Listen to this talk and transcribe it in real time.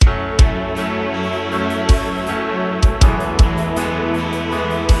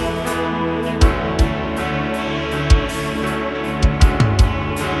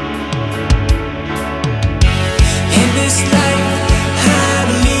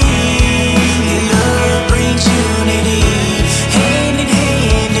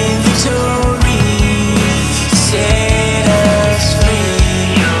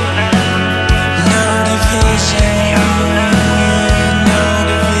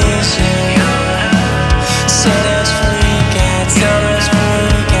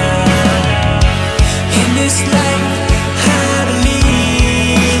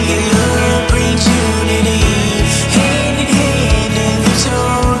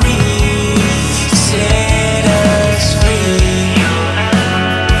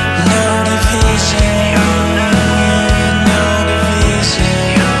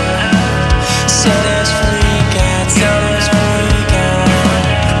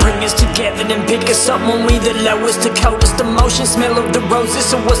and pick us up when we the lowest, the coldest emotion, smell of the roses.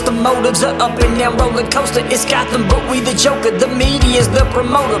 So what's the motives? A up and down roller coaster. It's Gotham, but we the Joker. The media's the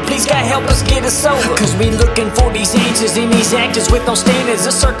promoter. Please God help us get us over, cause we looking for these answers in these actors with no standards.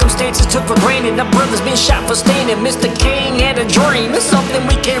 The circumstances took for granted. Our brother's been shot for standing. Mr. King had a dream. It's something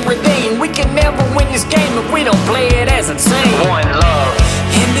we can redeem. We can never win this game if we don't play it as a team. One love.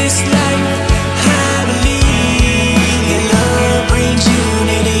 In this life, I believe that love brings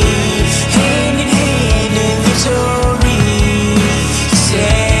unity. Hand in hand in victory,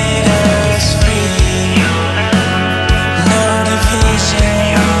 set us free. No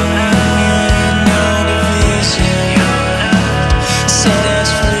division, no division. Set us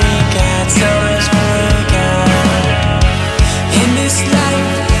free, God, set us free, God. In this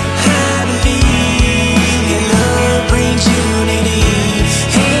life, I believe that love brings unity.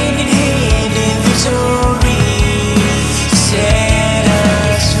 Hand in hand in victory, set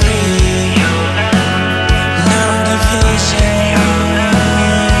us free. No division,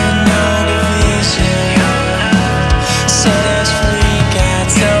 no division. Set us free, God,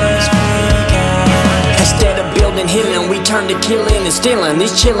 set us free, God. Instead of building healing, we turn to killing and stealing.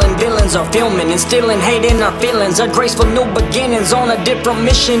 These chilling villains are filming, instilling hate in our feelings. A graceful new beginnings on a different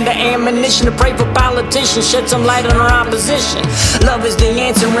mission. The ammunition to pray for politicians, shed some light on our opposition. Love is the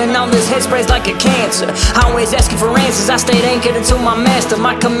answer, and all this head sprays like a cancer. Always asking for answers, I stayed anchored into my master.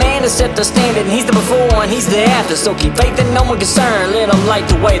 My commander set the standard, and he's the before and he's the after. So keep faith in no one concerned, let him light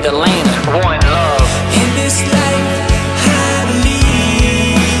the way, the lantern. One love. In this life,